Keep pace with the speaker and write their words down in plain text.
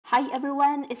Hi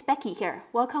everyone, it's Becky here.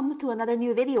 Welcome to another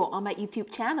new video on my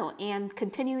YouTube channel, and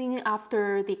continuing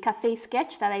after the cafe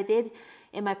sketch that I did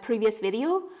in my previous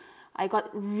video, I got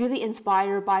really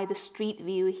inspired by the street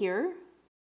view here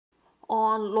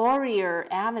on Laurier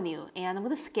Avenue, and I'm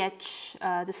going to sketch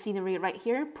the scenery right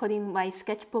here, putting my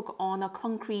sketchbook on a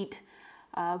concrete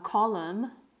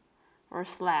column or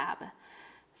slab.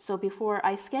 So before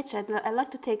I sketch, I'd like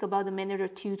to take about a minute or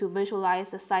two to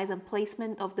visualize the size and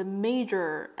placement of the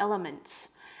major elements.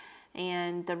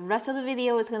 And the rest of the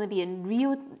video is going to be in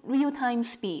real-time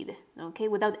speed, okay,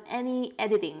 without any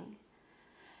editing.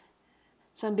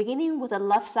 So I'm beginning with the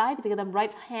left side because I'm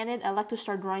right-handed. I like to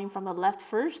start drawing from the left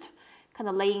first, kind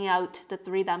of laying out the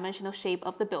three-dimensional shape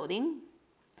of the building,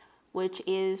 which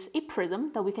is a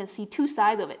prism that we can see two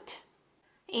sides of it.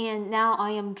 And now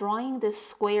I am drawing this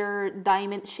square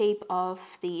diamond shape of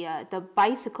the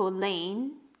bicycle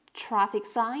lane traffic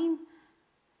sign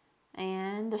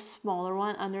and the smaller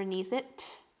one underneath it.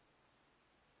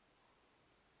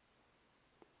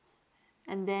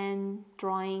 And then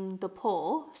drawing the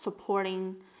pole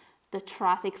supporting the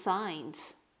traffic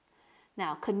signs.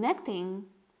 Now connecting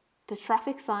the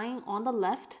traffic sign on the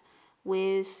left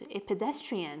with a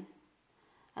pedestrian,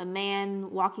 a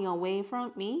man walking away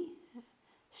from me,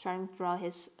 starting to draw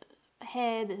his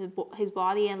head, his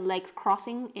body and legs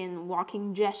crossing in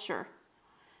walking gesture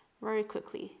very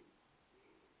quickly.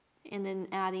 And then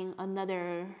adding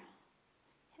another,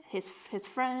 his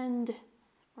friend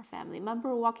or family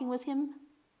member walking with him.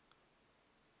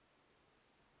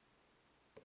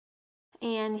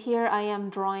 And here I am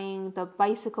drawing the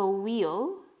bicycle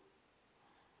wheel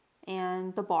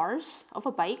and the bars of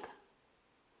a bike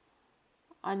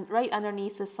right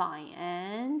underneath the sign,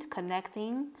 and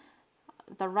connecting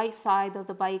the right side of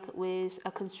the bike with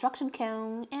a construction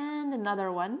cone and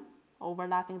another one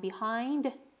overlapping behind.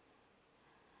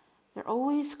 There are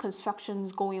always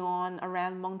constructions going on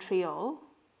around Montreal,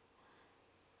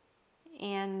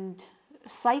 and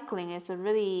cycling is a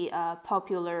really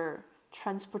popular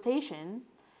transportation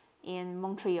in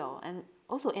Montreal and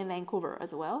also in Vancouver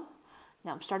as well.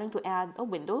 Now I'm starting to add a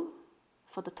window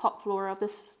for the top floor of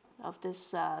this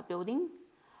building,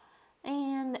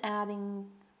 and adding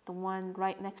the one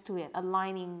right next to it,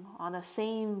 aligning on the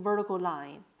same vertical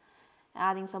line,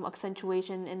 adding some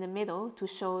accentuation in the middle to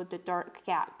show the dark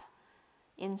gap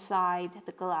inside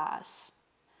the glass,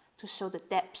 to show the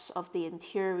depths of the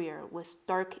interior with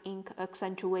dark ink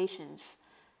accentuations,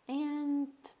 and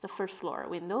the first floor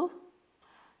window.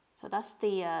 So that's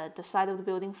the side of the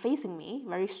building facing me,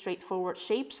 very straightforward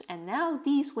shapes. And now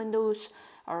these windows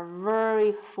are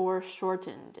very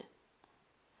foreshortened.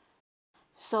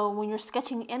 So when you're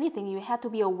sketching anything, you have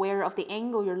to be aware of the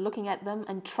angle you're looking at them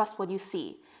and trust what you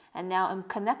see. And now I'm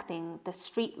connecting the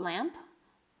street lamp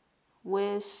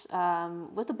with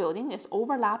the building. It's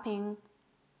overlapping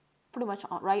pretty much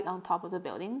right on top of the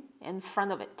building, in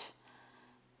front of it.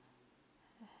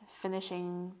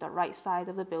 Finishing the right side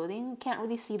of the building. Can't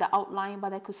really see the outline,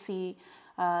 but I could see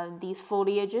these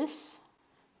foliages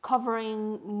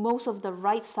covering most of the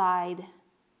right side,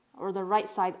 or the right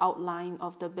side outline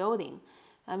of the building.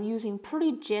 I'm using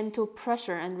pretty gentle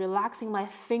pressure and relaxing my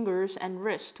fingers and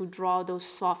wrists to draw those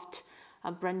soft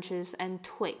branches and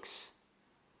twigs.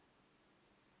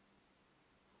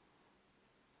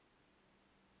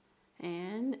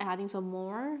 And adding some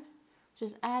more.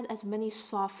 Just add as many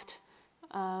soft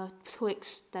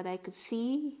twigs that I could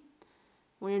see.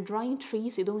 When you're drawing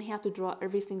trees, you don't have to draw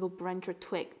every single branch or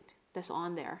twig that's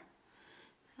on there.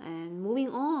 And moving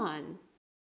on,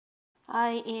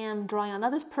 I am drawing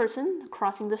another person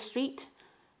crossing the street.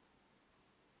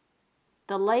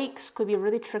 The legs could be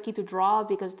really tricky to draw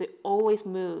because they always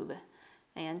move,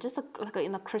 and just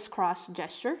in a crisscross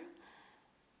gesture.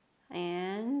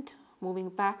 And moving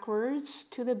backwards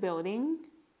to the building,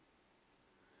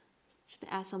 just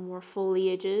to add some more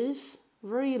foliages,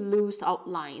 very loose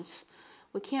outlines.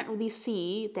 We can't really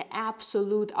see the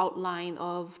absolute outline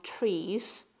of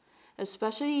trees,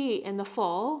 especially in the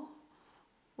fall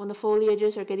when the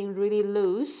foliages are getting really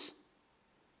loose.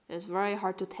 It's very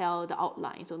hard to tell the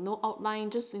outline. So no outline,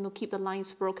 just keep the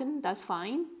lines broken, that's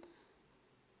fine.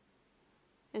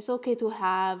 It's okay to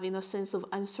have a sense of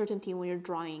uncertainty when you're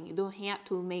drawing. You don't have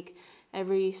to make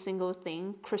every single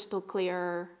thing crystal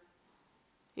clear.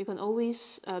 You can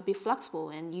always be flexible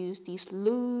and use these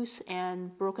loose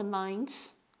and broken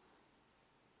lines,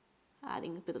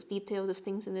 adding a bit of details of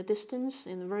things in the distance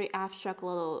in very abstract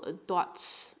little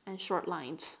dots and short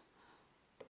lines.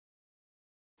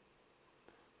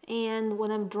 And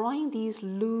when I'm drawing these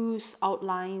loose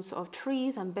outlines of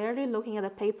trees, I'm barely looking at the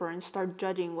paper and start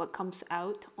judging what comes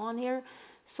out on here.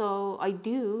 So I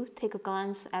do take a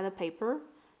glance at the paper,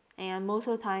 and most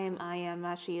of the time I am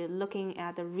actually looking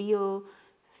at the real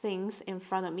things in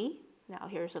front of me. Now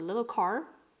here's a little car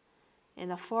in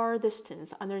the far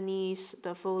distance underneath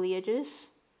the foliages,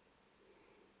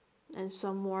 and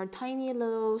some more tiny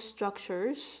little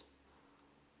structures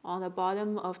on the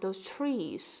bottom of those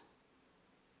trees.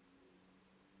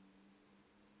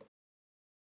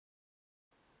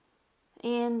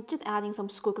 And just adding some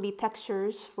squiggly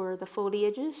textures for the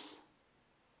foliages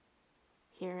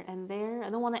here and there. I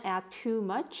don't want to add too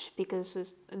much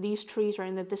because these trees are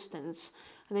in the distance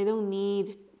and they don't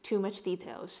need too much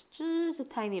details. Just a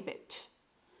tiny bit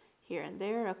here and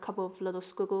there, a couple of little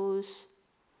squiggles,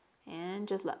 and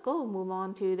just let go. Move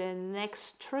on to the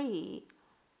next tree.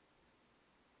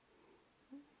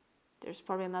 There's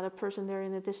probably another person there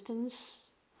in the distance.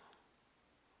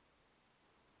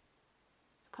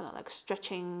 Kind of like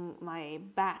stretching my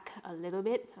back a little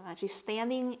bit. I'm actually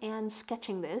standing and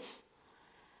sketching this,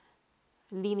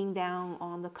 leaning down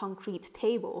on the concrete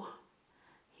table.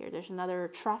 Here there's another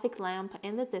traffic lamp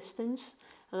in the distance.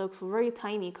 It looks very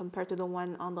tiny compared to the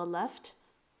one on the left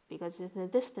because it's in the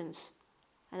distance,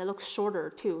 and it looks shorter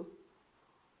too.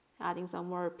 Adding some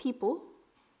more people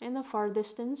in the far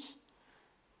distance.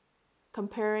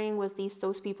 Comparing with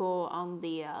those people on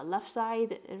the left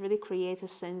side, it really creates a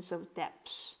sense of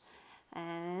depth.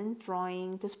 And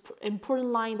drawing this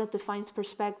important line that defines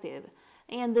perspective,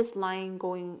 and this line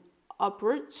going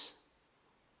upwards.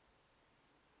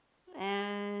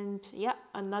 And yeah,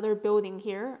 another building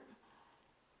here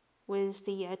with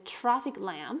the traffic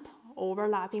lamp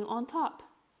overlapping on top.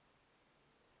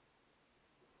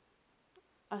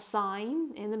 A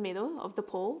sign in the middle of the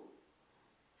pole,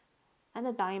 and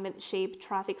a diamond-shaped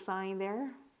traffic sign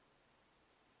there.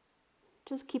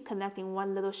 Just keep connecting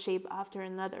one little shape after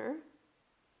another.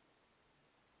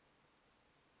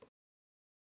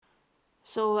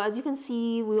 So as you can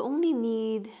see, we only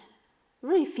need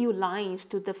very few lines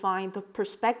to define the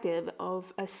perspective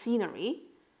of a scenery.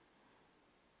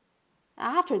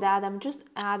 After that, I'm just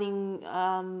adding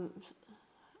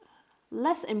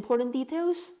less important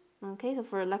details. Okay, so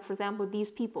for example,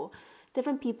 these people.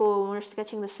 Different people, when we're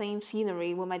sketching the same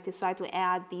scenery, we might decide to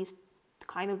add these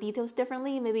kind of details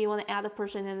differently. Maybe you want to add a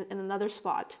person in another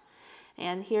spot.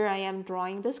 And here I am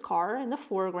drawing this car in the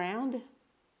foreground.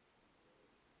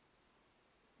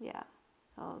 Yeah,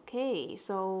 okay,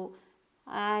 so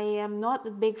I am not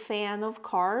a big fan of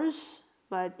cars,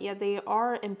 but yeah, they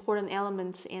are important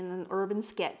elements in an urban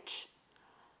sketch.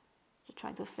 Just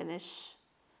trying to finish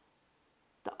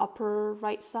the upper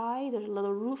right side. There's a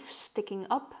little roof sticking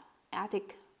up.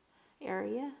 Attic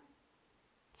area,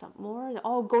 some more. They're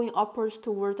all going upwards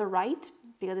towards the right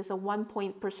because it's a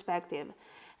one-point perspective,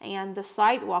 and the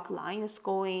sidewalk line is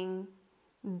going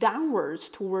downwards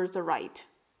towards the right.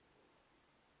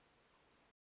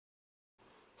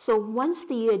 So once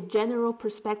the general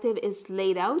perspective is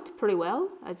laid out pretty well,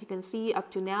 as you can see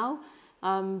up to now,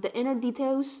 the inner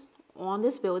details on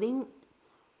this building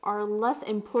are less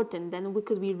important. Then we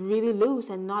could be really loose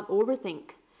and not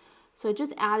overthink. So I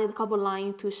just added a couple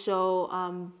lines to show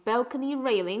balcony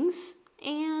railings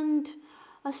and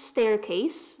a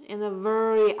staircase in a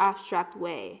very abstract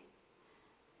way.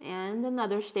 And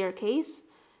another staircase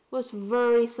was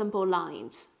very simple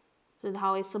lines. This is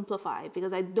how I simplify,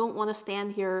 because I don't want to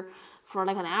stand here for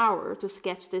like an hour to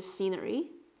sketch this scenery.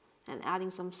 And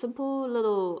adding some simple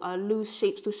little loose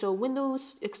shapes to show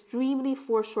windows, extremely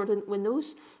foreshortened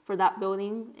windows for that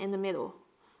building in the middle.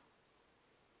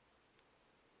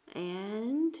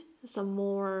 And some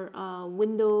more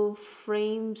window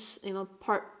frames,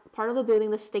 part of the building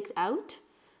that sticks out,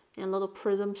 and little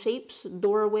prism shapes,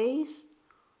 doorways.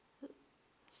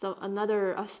 So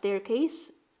another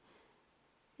staircase,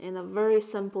 and a very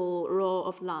simple row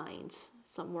of lines.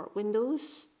 Some more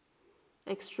windows,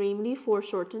 extremely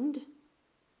foreshortened.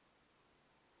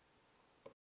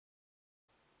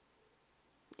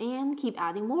 And keep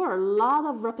adding more, a lot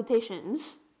of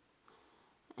repetitions.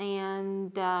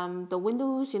 And the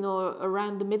windows,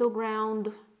 around the middle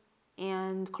ground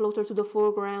and closer to the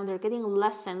foreground, they're getting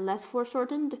less and less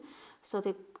foreshortened, so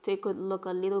they could look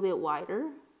a little bit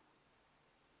wider.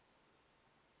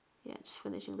 Yeah, just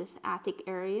finishing this attic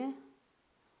area.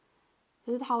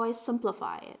 This is how I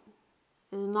simplify it.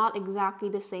 It's not exactly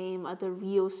the same as the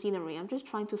real scenery. I'm just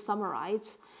trying to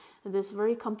summarize this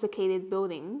very complicated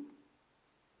building.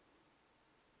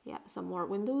 Yeah, some more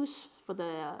windows for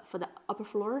the upper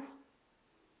floor.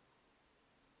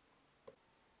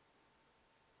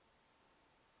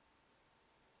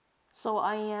 So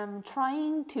I am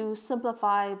trying to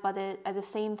simplify, but at the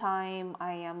same time,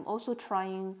 I am also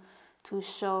trying to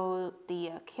show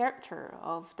the character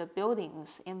of the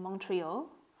buildings in Montreal.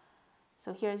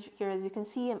 So here as you can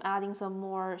see, I'm adding some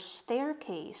more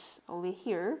staircase over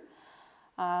here.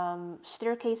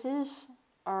 Staircases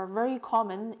are very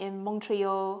common in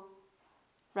Montreal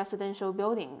residential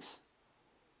buildings.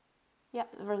 Yeah,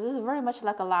 this is very much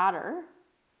like a ladder.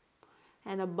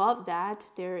 And above that,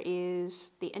 there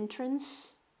is the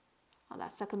entrance on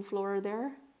that second floor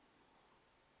there.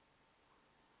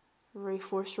 Very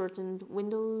foreshortened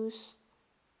windows.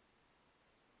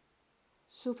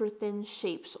 Super thin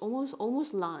shapes,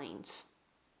 almost lines.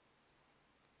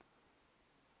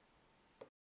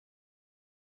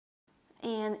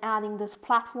 And adding this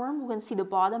platform, we can see the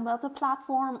bottom of the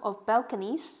platform of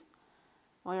balconies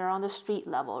when you're on the street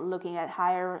level, looking at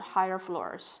higher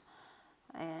floors.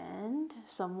 And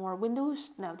some more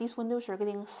windows. Now these windows are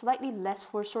getting slightly less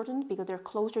foreshortened because they're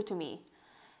closer to me.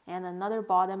 And another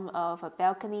bottom of a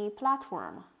balcony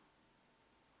platform.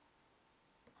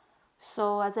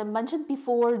 So as I mentioned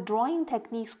before, drawing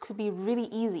techniques could be really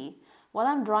easy. What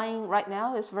I'm drawing right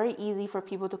now is very easy for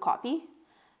people to copy,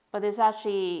 but it's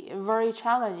actually very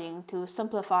challenging to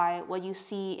simplify what you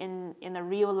see in a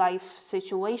real life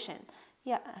situation.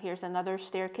 Yeah, here's another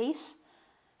staircase.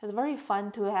 It's very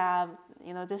fun to have,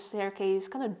 this staircase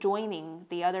kind of joining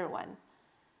the other one.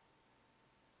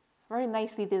 Very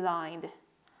nicely designed.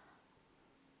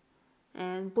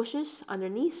 And bushes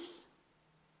underneath.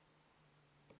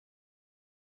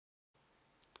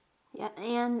 Yeah,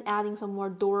 and adding some more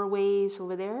doorways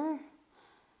over there.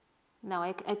 Now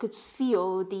I could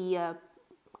feel the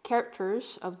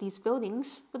characters of these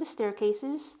buildings with the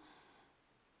staircases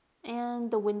and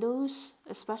the windows,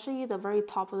 especially the very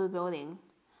top of the building.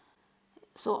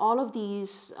 So all of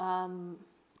these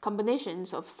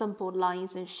combinations of simple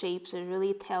lines and shapes, it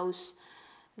really tells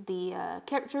the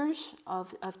characters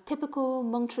of typical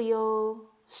Montreal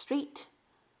street.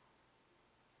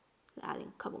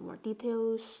 Adding a couple more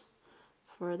details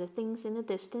for the things in the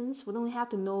distance. We don't have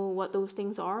to know what those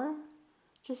things are.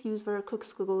 Just use very quick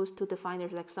squiggles to define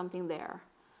there's like something there.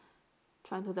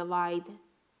 Trying to divide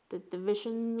the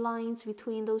division lines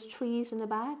between those trees in the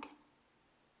back.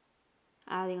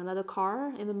 Adding another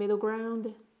car in the middle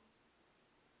ground.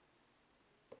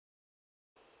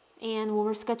 And when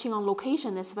we're sketching on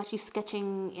location, especially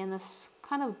sketching in a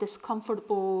kind of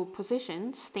discomfortable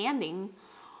position, standing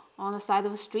on the side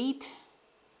of the street,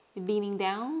 leaning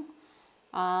down,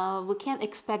 we can't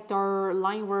expect our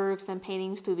line works and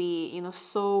paintings to be,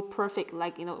 so perfect,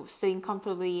 like, sitting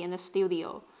comfortably in a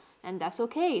studio. And that's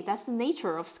okay. That's the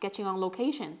nature of sketching on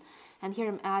location. And here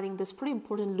I'm adding this pretty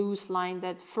important loose line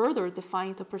that further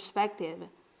defines the perspective.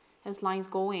 As lines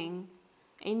going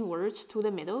inwards to the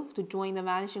middle to join the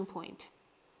vanishing point.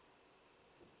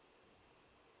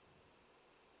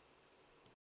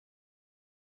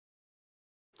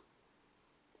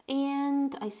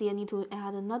 And I see I need to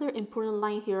add another important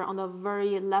line here on the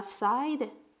very left side.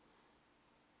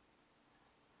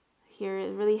 Here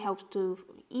it really helps to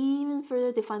even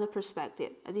further define the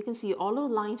perspective. As you can see, all the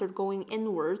lines are going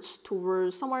inwards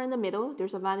towards somewhere in the middle.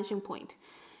 There's a vanishing point.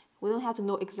 We don't have to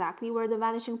know exactly where the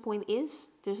vanishing point is.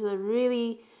 There's a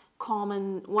really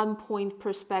common one-point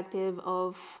perspective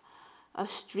of a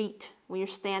street. When you're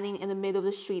standing in the middle of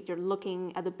the street, you're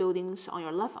looking at the buildings on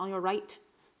your left, on your right,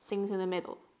 things in the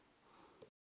middle.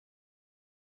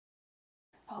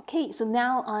 Okay, so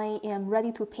now I am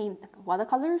ready to paint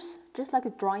watercolors. Just like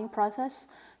a drawing process,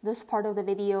 this part of the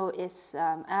video is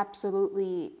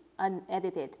absolutely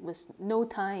unedited, with no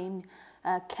time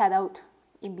cut out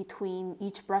in between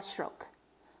each brushstroke.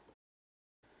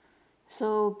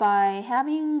 So by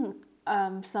having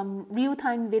some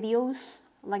real-time videos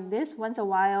like this once a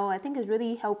while, I think it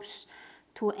really helps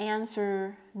to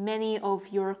answer many of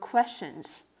your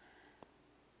questions.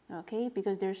 Okay,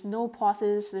 because there's no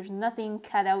pauses, there's nothing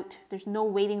cut out, there's no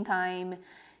waiting time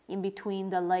in between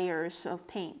the layers of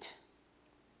paint.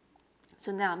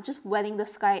 So now I'm just wetting the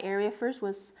sky area first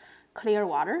with clear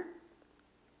water.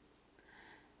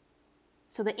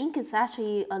 So the ink is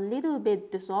actually a little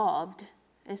bit dissolved.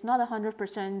 It's not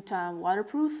 100%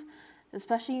 waterproof,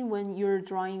 especially when you're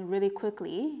drawing really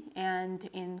quickly and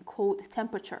in cold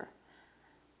temperature.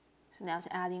 So now I'm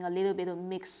adding a little bit of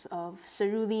mix of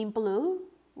cerulean blue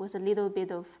with a little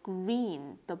bit of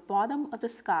green. The bottom of the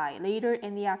sky later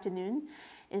in the afternoon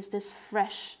is this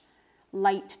fresh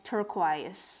light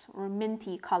turquoise or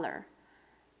minty color.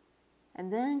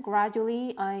 And then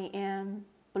gradually I am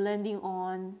blending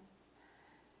on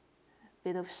a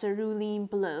bit of cerulean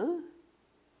blue.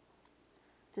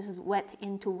 This is wet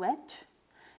into wet.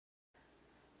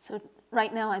 So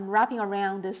right now I'm wrapping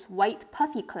around this white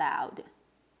puffy cloud.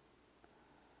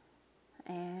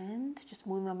 And just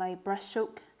moving my brush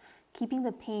stroke, keeping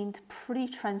the paint pretty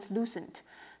translucent.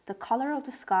 The color of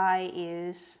the sky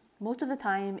is, most of the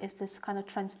time, is this kind of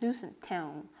translucent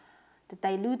tone, the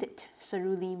diluted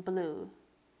cerulean blue.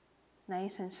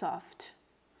 Nice and soft.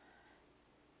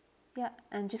 Yeah,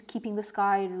 and just keeping the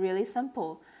sky really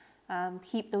simple.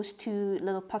 Keep those two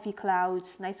little puffy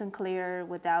clouds nice and clear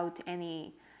without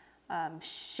any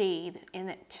shade in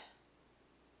it.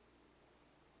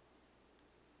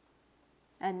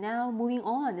 And now moving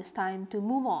on, it's time to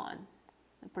move on.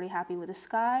 I'm pretty happy with the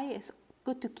sky. It's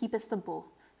good to keep it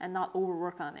simple and not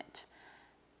overwork on it.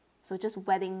 So just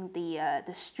wetting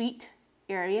the street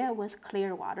area with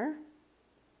clear water.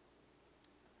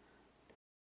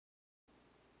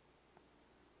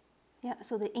 Yeah,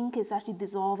 so the ink is actually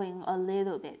dissolving a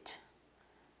little bit.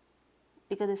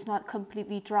 Because it's not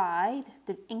completely dried,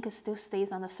 the ink still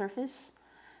stays on the surface.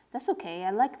 That's okay. I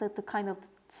like the kind of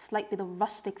slight bit of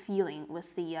rustic feeling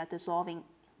with the dissolving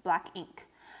black ink.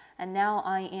 And now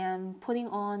I am putting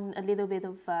on a little bit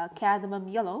of cadmium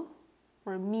yellow,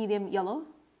 or medium yellow,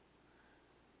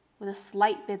 with a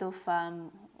slight bit of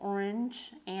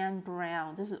orange and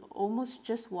brown. This is almost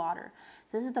just water.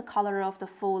 This is the color of the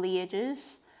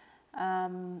foliages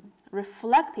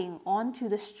reflecting onto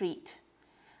the street,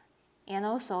 and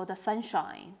also the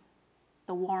sunshine,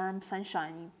 the warm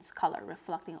sunshine color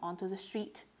reflecting onto the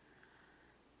street.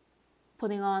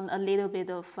 Putting on a little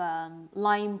bit of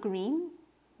lime green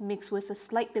mixed with a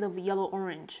slight bit of yellow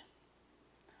orange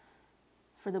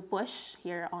for the bush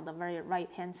here on the very right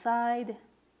hand side.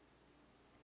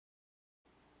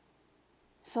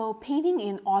 So painting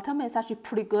in autumn is actually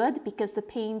pretty good because the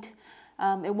paint,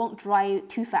 it won't dry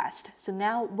too fast. So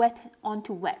now wet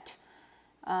onto wet.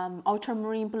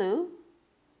 Ultramarine blue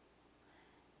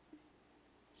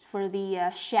for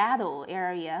the shadow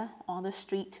area on the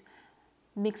street,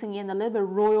 mixing in a little bit of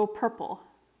royal purple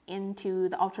into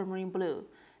the ultramarine blue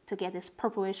to get this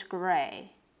purplish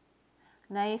gray.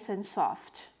 Nice and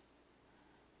soft.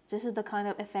 This is the kind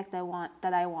of effect I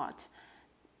want.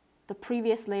 The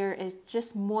previous layer is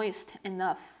just moist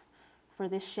enough for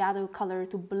this shadow color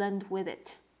to blend with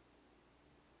it.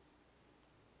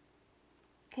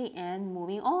 Okay, and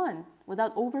moving on.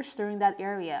 Without overstirring that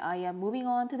area, I am moving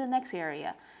on to the next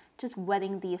area. Just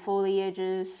wetting the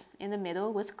foliages in the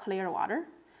middle with clear water.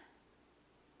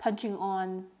 Punching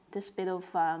on this bit of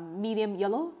medium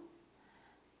yellow.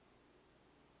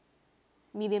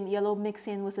 Medium yellow mixed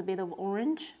in with a bit of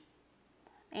orange.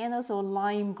 And also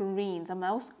lime greens. I'm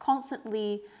also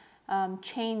constantly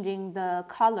changing the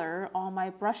color on my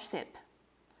brush tip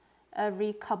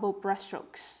every couple brush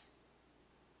strokes,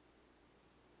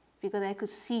 because I could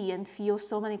see and feel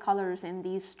so many colors in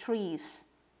these trees.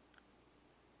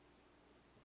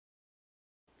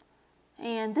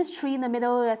 And this tree in the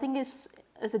middle, I think is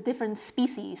a different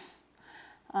species.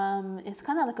 It's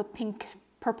kind of like a pink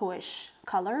purplish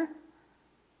color.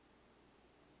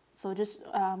 So just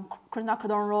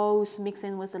quinacridone rose mixed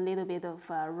in with a little bit of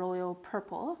royal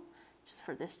purple. Just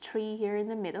for this tree here in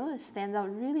the middle, it stands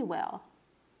out really well.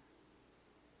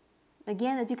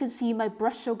 Again, as you can see, my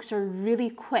brush strokes are really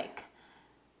quick.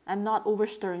 I'm not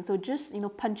overstirring, so just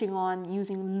punching on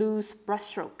using loose brush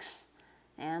strokes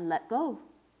and let go.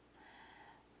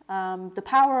 The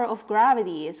power of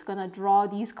gravity is gonna draw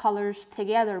these colors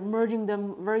together, merging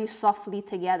them very softly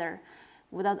together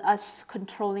without us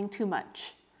controlling too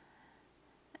much.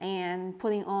 And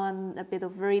putting on a bit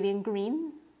of viridian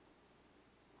green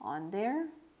on there.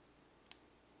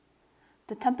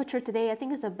 The temperature today, I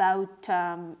think, is about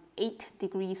 8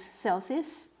 degrees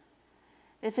Celsius.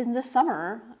 If in the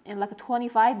summer, in like a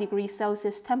 25 degrees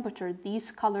Celsius temperature, these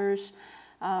colors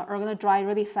are going to dry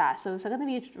really fast. So it's going to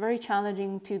be very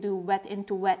challenging to do wet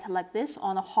into wet like this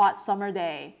on a hot summer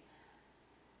day.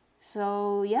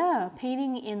 So yeah,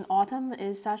 painting in autumn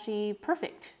is actually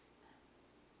perfect,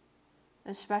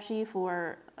 especially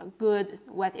for good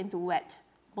wet into wet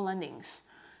blendings.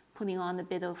 Putting on a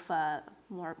bit of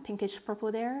more pinkish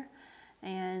purple there,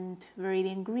 and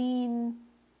viridian green,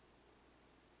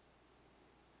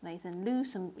 nice and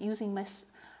loose. I'm using my,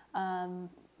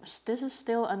 this is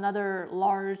still another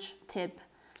large tip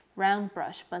round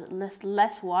brush, but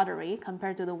less watery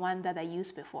compared to the one that I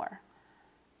used before.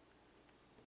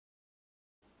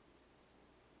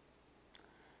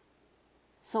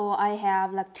 So I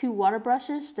have like 2 water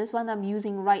brushes. This one I'm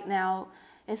using right now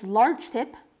is large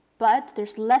tip, but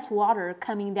there's less water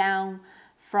coming down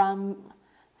from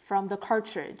the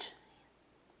cartridge.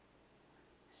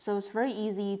 So it's very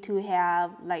easy to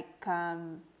have like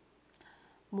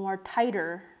more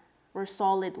tighter or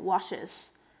solid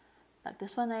washes. Like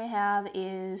this one I have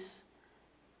is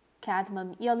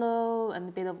cadmium yellow and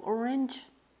a bit of orange.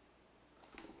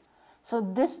 So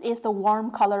this is the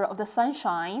warm color of the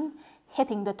sunshine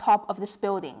hitting the top of this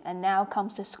building, and now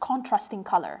comes this contrasting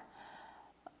color,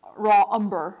 raw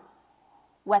umber,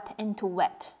 wet into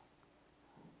wet.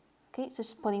 Okay, so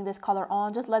just putting this color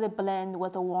on, just let it blend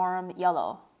with the warm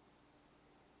yellow.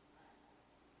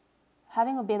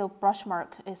 Having a bit of brush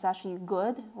mark is actually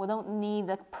good. We don't need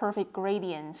the perfect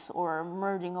gradients or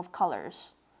merging of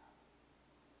colors.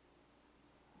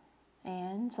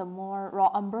 And some more raw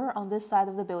umber on this side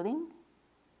of the building,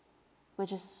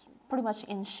 which is pretty much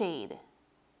in shade.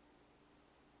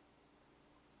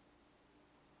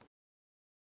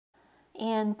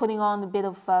 And putting on a bit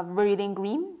of viridian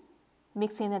green,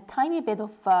 mixing a tiny bit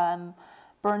of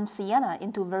burnt sienna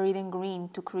into viridian green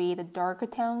to create a darker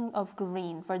tone of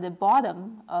green for the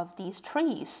bottom of these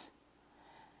trees.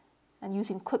 And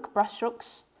using quick brush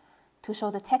strokes to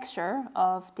show the texture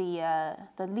of the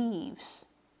leaves.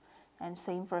 And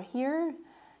same for here.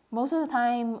 Most of the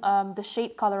time, the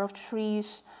shade color of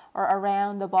trees are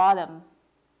around the bottom.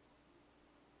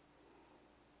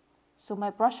 So my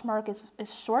brush mark is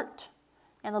short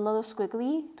and a little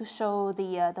squiggly to show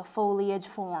the foliage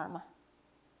form.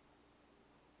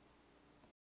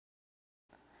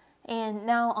 And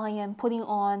now I am putting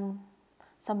on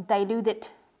some diluted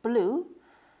blue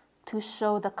to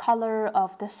show the color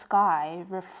of the sky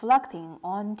reflecting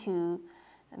onto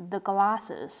the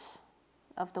glasses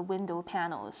of the window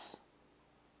panels.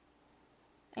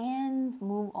 And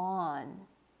move on.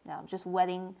 Now I'm just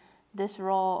wetting this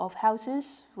row of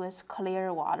houses with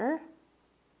clear water.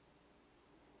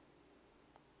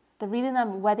 The reason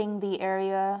I'm wetting the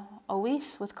area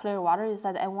always with clear water is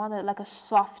that I wanted like a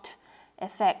soft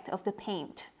effect of the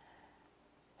paint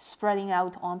spreading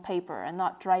out on paper and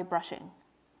not dry brushing.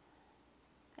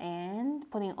 And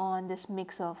putting on this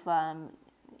mix of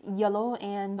yellow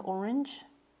and orange.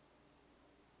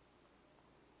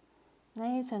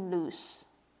 Nice and loose.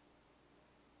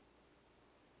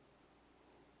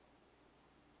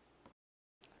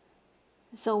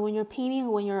 So when you're painting,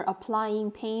 when you're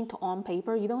applying paint on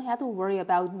paper, you don't have to worry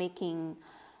about making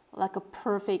like a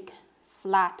perfect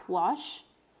flat wash.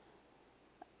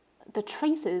 The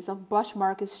traces of brush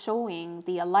mark is showing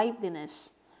the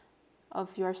liveliness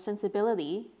of your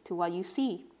sensibility to what you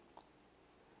see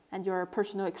and your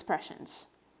personal expressions.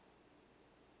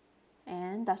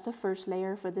 And that's the first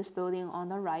layer for this building on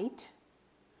the right.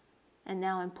 And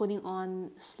now I'm putting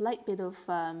on a slight bit of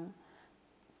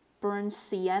burnt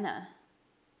sienna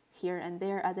here and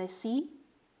there as I see.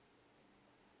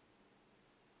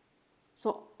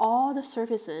 So all the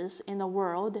surfaces in the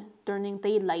world during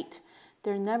daylight,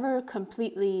 they're never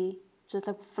completely just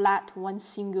like flat one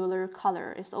singular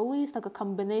color. It's always like a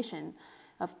combination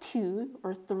of 2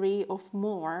 or 3 or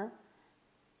more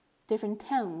different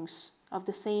tones of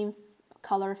the same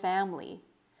color family.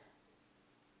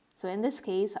 So in this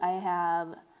case, I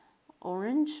have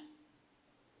orange,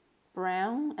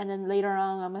 brown, and then later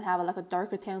on I'm gonna have like a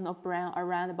darker tone of brown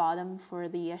around the bottom for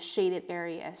the shaded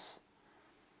areas.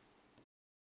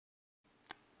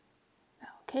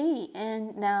 Okay,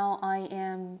 and now I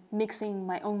am mixing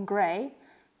my own gray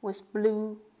with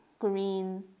blue,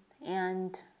 green,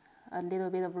 and a little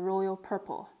bit of royal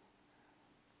purple.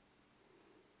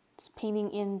 Just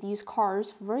painting in these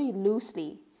cars very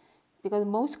loosely because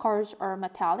most cars are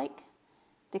metallic.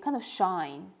 They kind of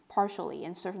shine partially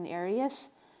in certain areas,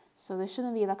 so there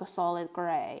shouldn't be like a solid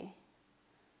gray.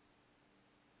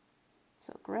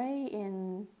 So gray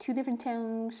in 2 different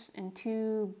tones and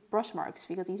 2 brush marks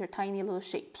because these are tiny little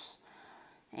shapes.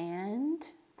 And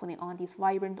putting on these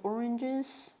vibrant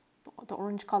oranges, the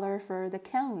orange color for the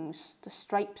cones, the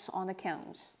stripes on the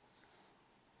cones.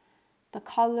 The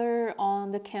color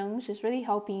on the cones is really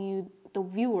helping you, the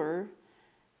viewer,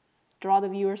 draw the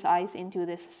viewer's eyes into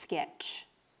this sketch.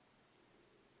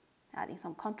 Adding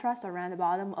some contrast around the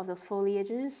bottom of those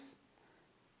foliages.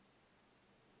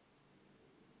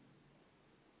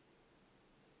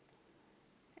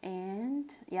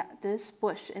 And yeah, this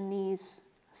bush needs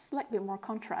slightly more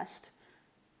contrast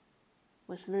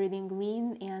with viridian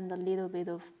green and a little bit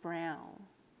of brown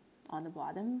on the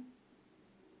bottom.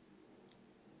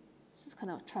 Just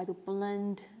kind of try to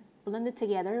blend it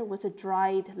together with a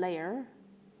dried layer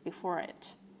before it.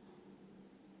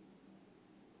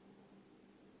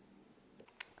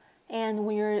 And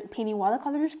when you're painting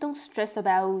watercolors, don't stress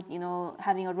about,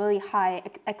 having a really high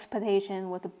expectation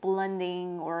with the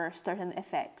blending or certain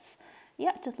effects.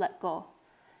 Yeah, just let go.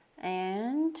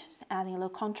 And just adding a little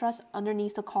contrast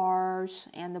underneath the cars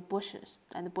and the bushes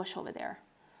and the bush over there.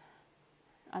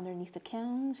 Underneath the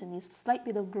cones, and these slight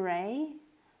bit of gray,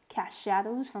 cast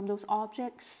shadows from those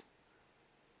objects.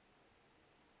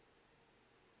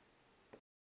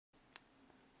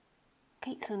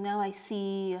 Okay, so now I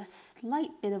see a slight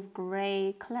bit of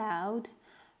gray cloud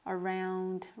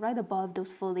around, right above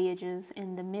those foliages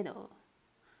in the middle.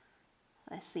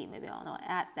 Let's see, maybe I'll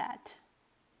add that.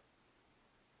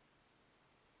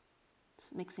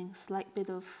 Just mixing a slight bit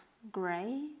of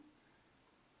gray.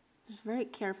 Just very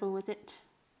careful with it.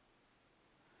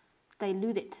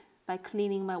 Dilute it by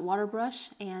cleaning my water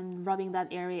brush and rubbing that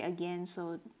area again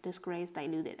so this gray is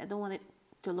diluted. I don't want it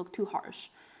to look too harsh.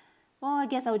 Well, I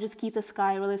guess I would just keep the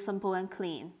sky really simple and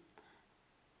clean.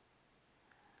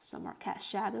 Some more cast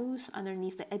shadows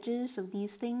underneath the edges of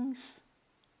these things.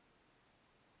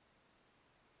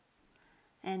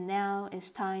 And now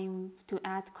it's time to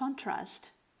add contrast.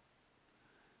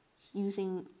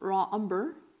 Using raw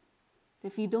umber.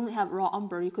 If you don't have raw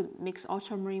umber, you could mix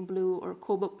ultramarine blue or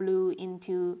cobalt blue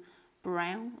into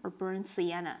brown or burnt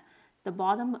sienna. The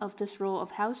bottom of this row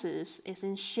of houses is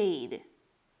in shade.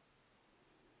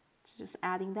 So just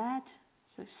adding that,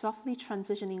 so softly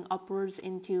transitioning upwards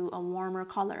into a warmer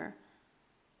color.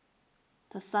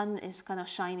 The sun is kind of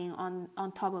shining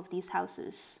on top of these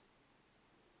houses.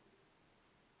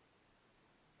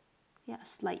 Yeah,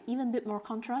 slight, even bit more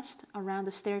contrast around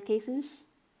the staircases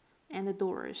and the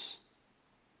doors.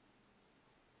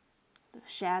 The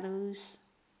shadows,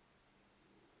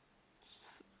 just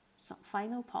some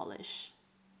final polish.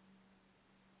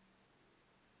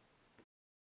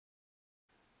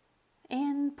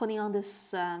 And putting on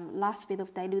this last bit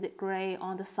of diluted gray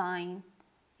on the sign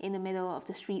in the middle of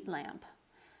the street lamp.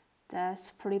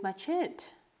 That's pretty much it.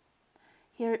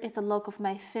 Here is the look of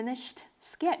my finished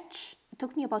sketch. It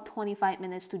took me about 25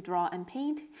 minutes to draw and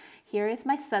paint. Here is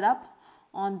my setup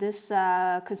on this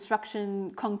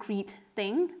construction concrete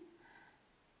thing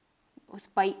with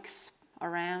spikes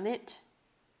around it.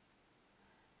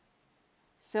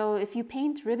 So if you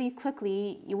paint really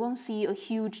quickly, you won't see a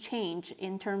huge change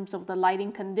in terms of the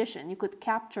lighting condition. You could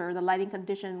capture the lighting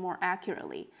condition more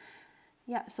accurately.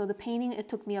 Yeah, so the painting, it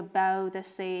took me about, let's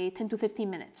say, 10 to 15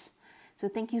 minutes. So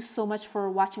thank you so much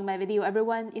for watching my video,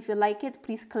 everyone. If you like it,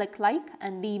 please click like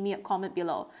and leave me a comment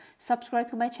below. Subscribe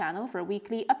to my channel for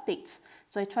weekly updates.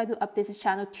 So I try to update this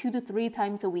channel 2 to 3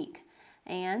 times a week.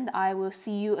 And I will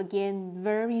see you again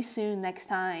very soon next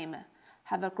time.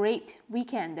 Have a great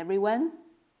weekend, everyone.